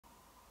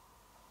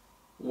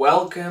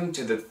Welcome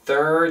to the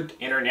third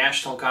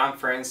International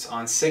Conference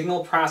on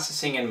Signal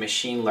Processing and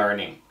Machine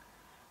Learning.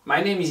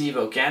 My name is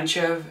Ivo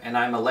Ganchev and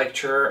I'm a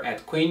lecturer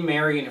at Queen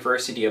Mary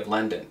University of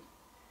London.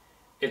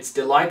 It's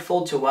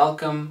delightful to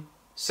welcome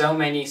so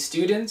many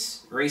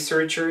students,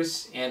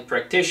 researchers, and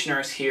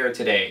practitioners here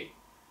today.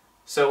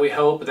 So we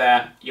hope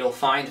that you'll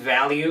find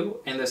value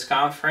in this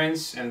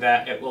conference and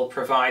that it will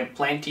provide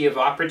plenty of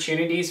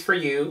opportunities for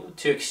you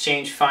to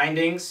exchange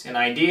findings and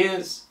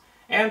ideas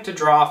and to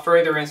draw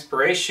further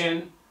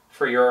inspiration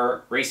for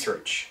your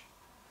research.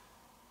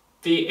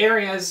 The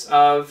areas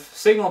of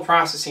signal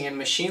processing and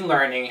machine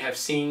learning have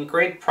seen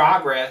great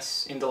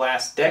progress in the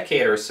last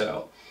decade or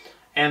so,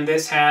 and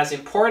this has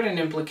important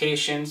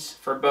implications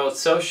for both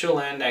social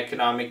and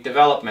economic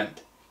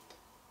development.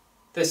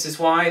 This is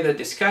why the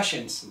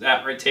discussions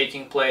that are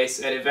taking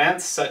place at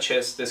events such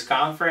as this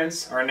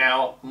conference are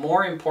now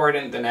more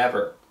important than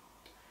ever.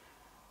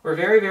 We're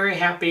very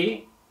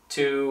happy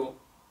to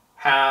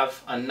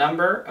have a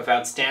number of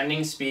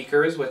outstanding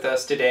speakers with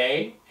us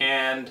today,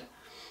 and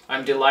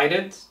I'm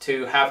delighted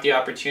to have the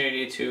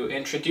opportunity to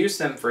introduce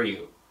them for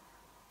you.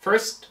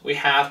 First, we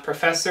have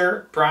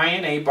Professor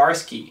Brian A.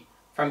 Barsky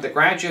from the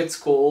Graduate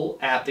School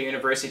at the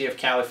University of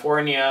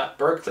California,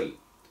 Berkeley,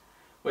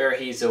 where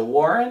he's a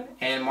Warren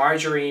and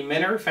Marjorie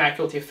Minner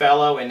Faculty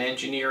Fellow in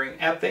Engineering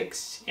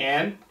Ethics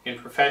and in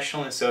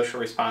Professional and Social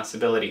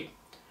Responsibility.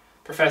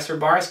 Professor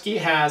Barsky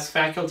has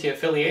faculty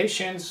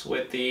affiliations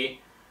with the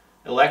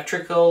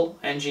Electrical,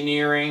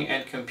 Engineering,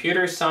 and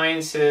Computer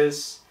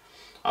Sciences,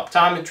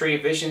 Optometry,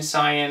 Vision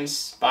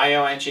Science,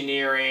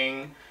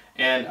 Bioengineering,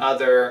 and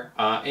other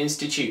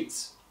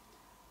institutes.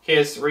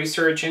 His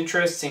research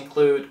interests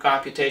include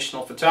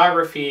computational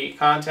photography,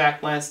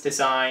 contact lens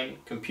design,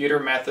 computer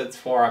methods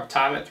for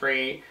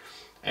optometry,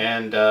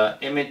 and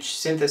image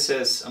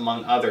synthesis,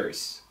 among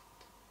others.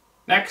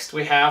 Next,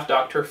 we have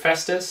Dr.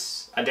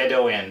 Festus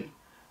Adedoyin,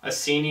 a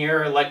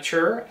senior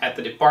lecturer at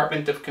the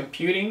Department of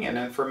Computing and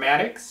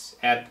Informatics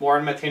at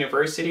Bournemouth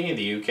University in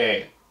the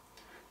UK.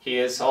 He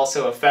is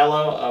also a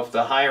fellow of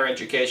the Higher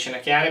Education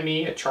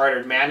Academy, a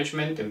chartered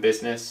management and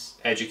business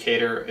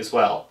educator as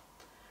well.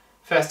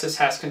 Festus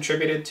has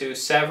contributed to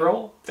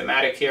several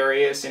thematic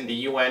areas in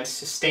the UN's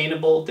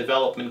Sustainable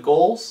Development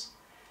Goals,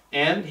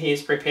 and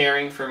he's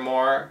preparing for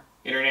more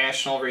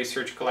international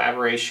research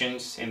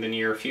collaborations in the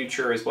near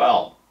future as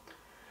well.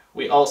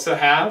 We also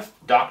have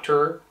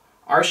Dr.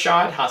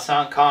 Arshad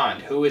Hassan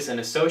Khan, who is an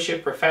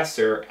associate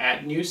professor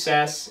at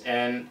UCES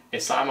in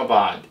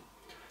Islamabad.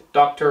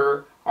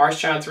 Dr.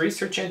 Arshad's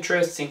research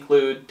interests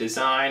include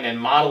design and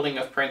modeling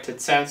of printed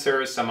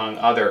sensors, among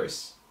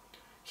others.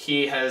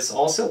 He has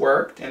also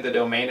worked in the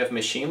domain of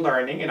machine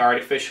learning and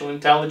artificial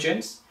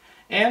intelligence,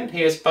 and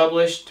he has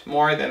published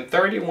more than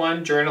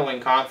 31 journal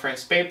and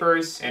conference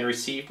papers and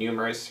received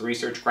numerous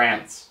research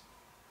grants.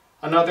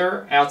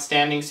 Another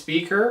outstanding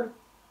speaker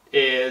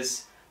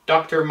is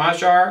Dr.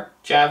 Majar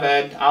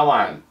Javed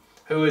Awan,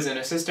 who is an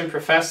assistant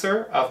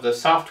professor of the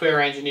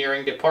Software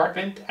Engineering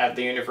Department at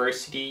the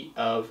University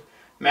of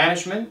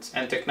Management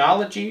and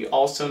Technology,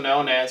 also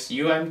known as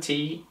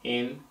UMT,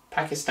 in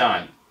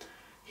Pakistan.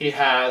 He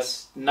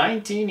has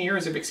 19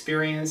 years of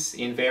experience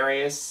in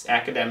various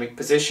academic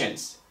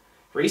positions.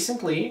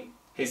 Recently,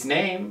 his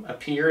name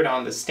appeared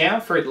on the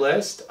Stanford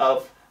list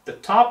of the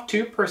top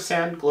 2%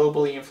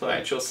 globally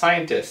influential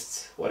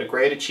scientists. What a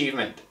great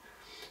achievement.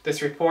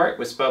 This report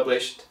was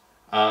published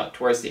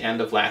towards the end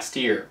of last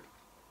year.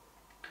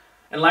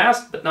 And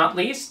last but not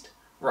least,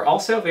 we're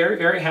also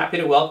very happy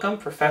to welcome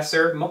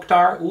Professor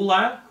Mukhtar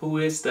Ullah, who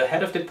is the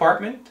head of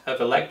Department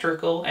of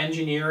Electrical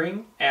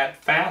Engineering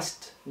at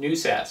FAST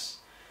UCES.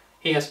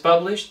 He has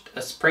published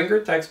a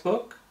Springer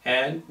textbook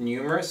and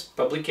numerous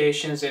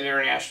publications in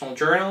international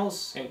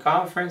journals and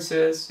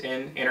conferences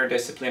in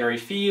interdisciplinary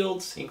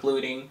fields,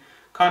 including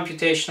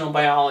computational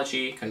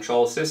biology,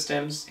 control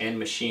systems, and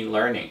machine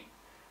learning.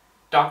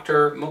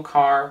 Dr.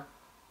 Mukhtar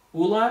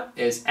Ullah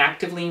is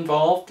actively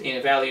involved in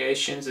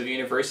evaluations of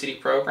university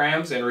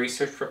programs and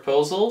research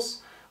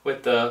proposals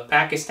with the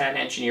Pakistan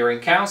Engineering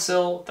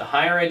Council, the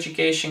Higher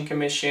Education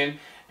Commission,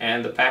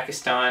 and the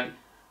Pakistan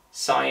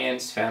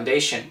Science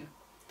Foundation.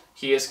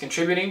 He is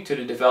contributing to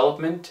the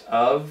development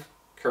of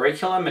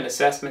curriculum and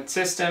assessment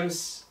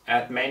systems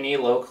at many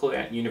local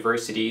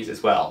universities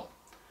as well.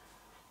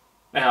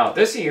 Now,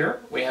 this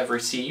year we have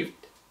received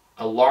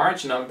a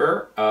large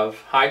number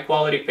of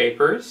high-quality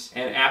papers,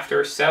 and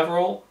after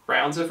several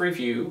rounds of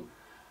review,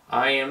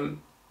 I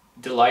am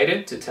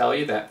delighted to tell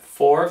you that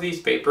 4 of these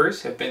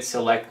papers have been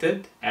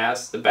selected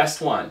as the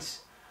best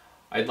ones.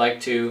 I'd like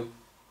to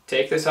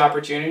take this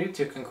opportunity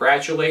to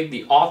congratulate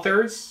the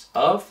authors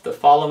of the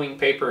following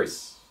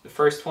papers. The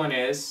first one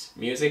is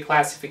Music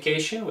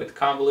Classification with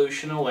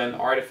Convolutional and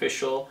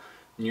Artificial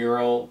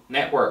Neural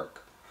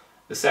Network.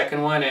 The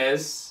second one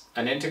is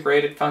an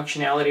integrated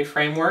functionality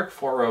framework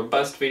for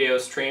robust video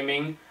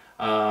streaming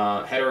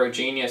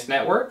heterogeneous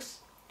networks.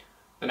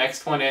 The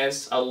next one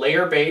is a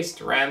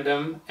layer-based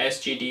random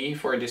SGD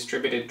for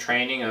distributed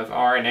training of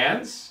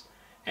RNNs.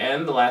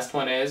 And the last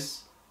one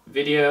is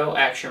video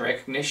action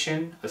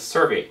recognition, a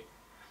survey.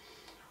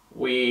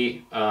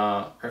 We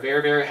are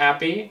very, very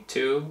happy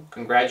to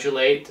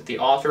congratulate the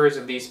authors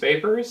of these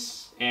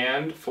papers,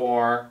 and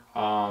for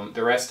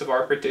the rest of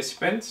our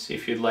participants,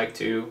 if you'd like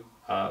to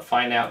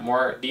find out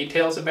more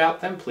details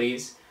about them,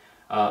 please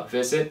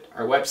visit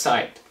our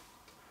website.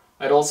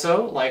 I'd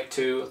also like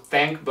to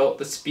thank both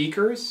the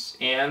speakers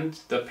and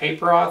the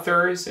paper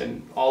authors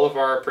and all of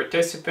our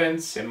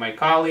participants and my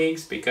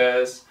colleagues,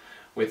 because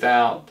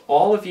without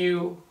all of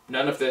you,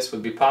 none of this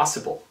would be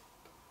possible.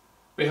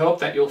 We hope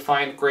that you'll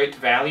find great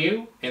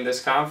value in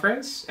this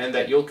conference and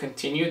that you'll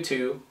continue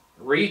to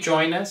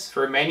rejoin us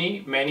for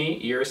many,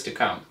 many years to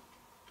come.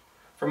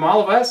 From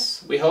all of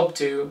us, we hope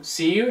to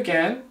see you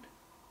again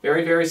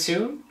very, very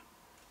soon.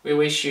 We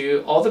wish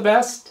you all the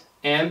best,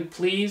 and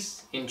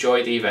please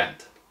enjoy the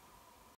event.